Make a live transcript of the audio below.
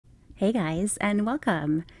Hey guys, and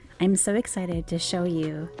welcome! I'm so excited to show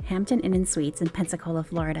you Hampton Inn and Suites in Pensacola,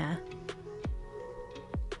 Florida.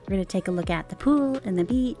 We're going to take a look at the pool and the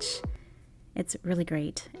beach. It's really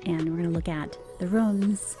great, and we're going to look at the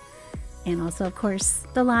rooms and also, of course,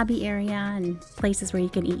 the lobby area and places where you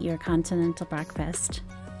can eat your continental breakfast.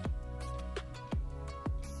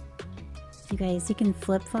 You guys, you can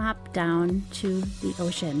flip-flop down to the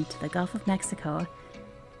ocean, to the Gulf of Mexico,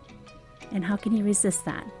 and how can you resist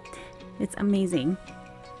that? It's amazing.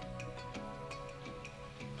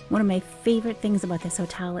 One of my favorite things about this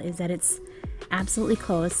hotel is that it's absolutely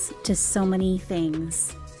close to so many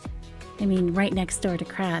things. I mean, right next door to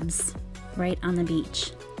crabs, right on the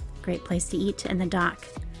beach. Great place to eat, and the dock.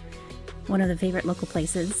 One of the favorite local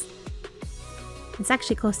places. It's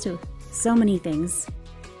actually close to so many things.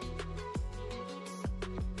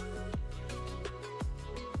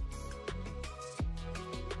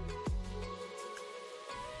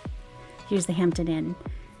 Here's the Hampton Inn.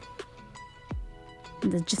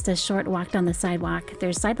 Just a short walk down the sidewalk.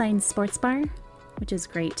 There's Sidelines Sports Bar, which is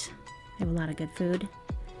great. They have a lot of good food.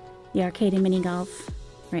 The arcade and mini golf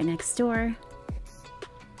right next door.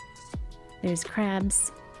 There's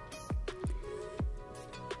crabs.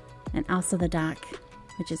 And also the dock,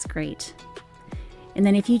 which is great. And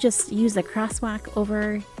then if you just use the crosswalk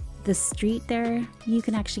over the street there, you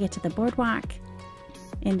can actually get to the Boardwalk,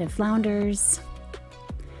 into Flounders.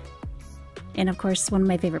 And of course, one of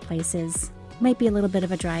my favorite places, might be a little bit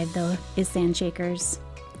of a drive though, is Sandshakers.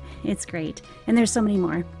 It's great. And there's so many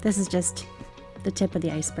more. This is just the tip of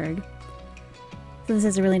the iceberg. So this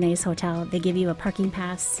is a really nice hotel. They give you a parking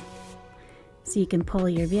pass so you can pull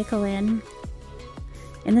your vehicle in.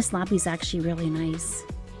 And this lobby is actually really nice.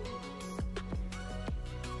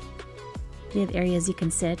 They have areas you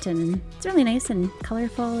can sit, and it's really nice and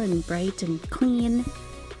colorful and bright and clean.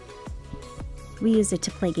 We use it to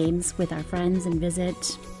play games with our friends and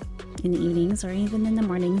visit in the evenings or even in the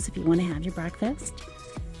mornings if you want to have your breakfast.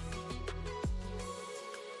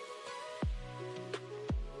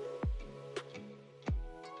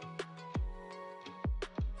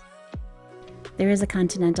 There is a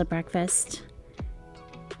continental breakfast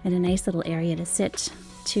and a nice little area to sit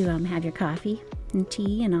to have your coffee and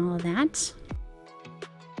tea and all of that.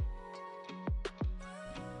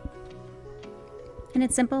 And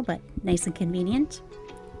it's simple but nice and convenient.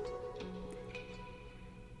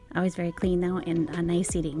 Always very clean though, and a nice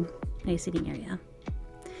seating area.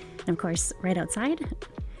 And of course, right outside,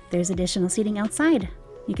 there's additional seating outside.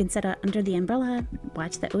 You can sit under the umbrella,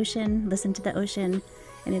 watch the ocean, listen to the ocean,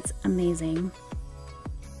 and it's amazing.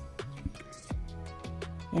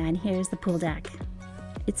 Yeah, and here's the pool deck.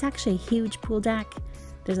 It's actually a huge pool deck.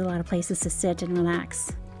 There's a lot of places to sit and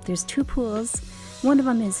relax. There's two pools. One of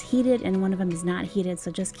them is heated and one of them is not heated,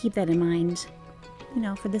 so just keep that in mind, you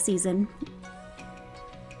know, for the season.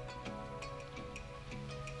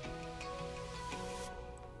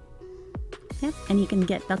 Yep, and you can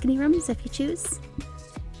get balcony rooms if you choose.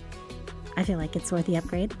 I feel like it's worth the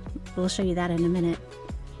upgrade. We'll show you that in a minute.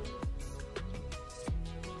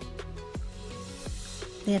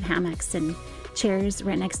 They have hammocks and chairs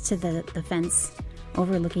right next to the fence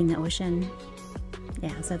overlooking the ocean.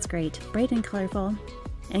 Yeah, so that's great. Bright and colorful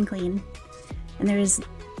and clean. And there is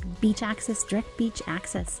beach access, direct beach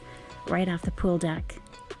access right off the pool deck.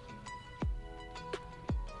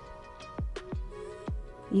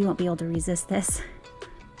 You won't be able to resist this.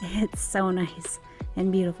 It's so nice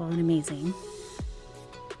and beautiful and amazing.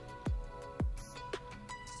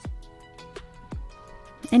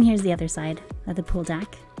 And here's the other side of the pool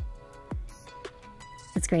deck.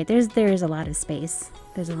 It's great. There's a lot of space.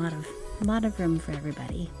 There's a lot of room for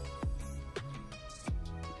everybody.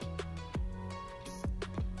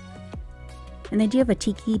 And they do have a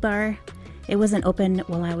tiki bar. It wasn't open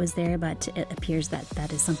while I was there, but it appears that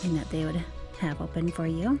that is something that they would have open for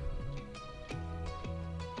you.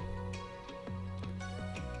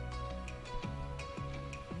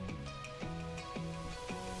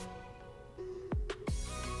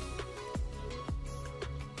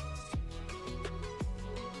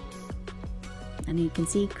 And you can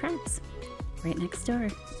see crabs right next door.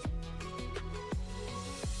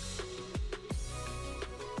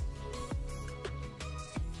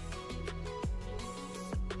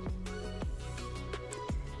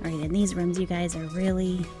 Alright, and these rooms, you guys, are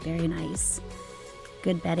really very nice.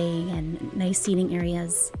 Good bedding and nice seating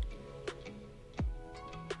areas.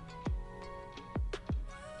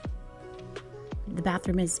 The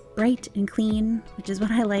bathroom is bright and clean, which is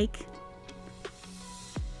what I like.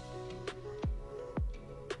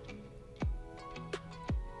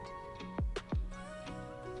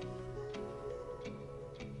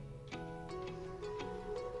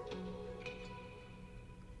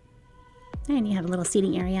 And you have a little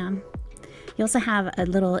seating area. You also have a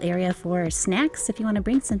little area for snacks. If you want to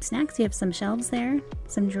bring some snacks, you have some shelves there,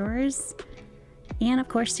 some drawers, and of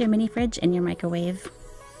course your mini fridge and your microwave,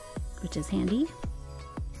 which is handy.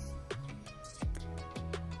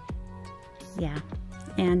 Yeah,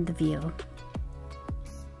 and the view.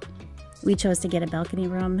 We chose to get a balcony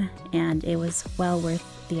room, and it was well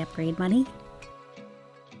worth the upgrade money.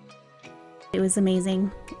 It was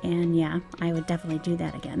amazing, and yeah, I would definitely do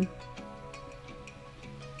that again.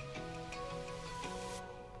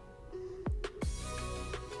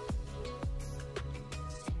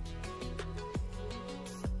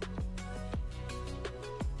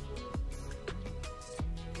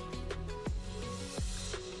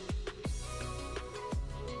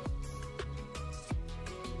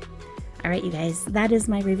 Alright, you guys, that is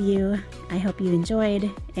my review. I hope you enjoyed,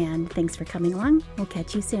 and thanks for coming along. We'll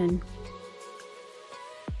catch you soon.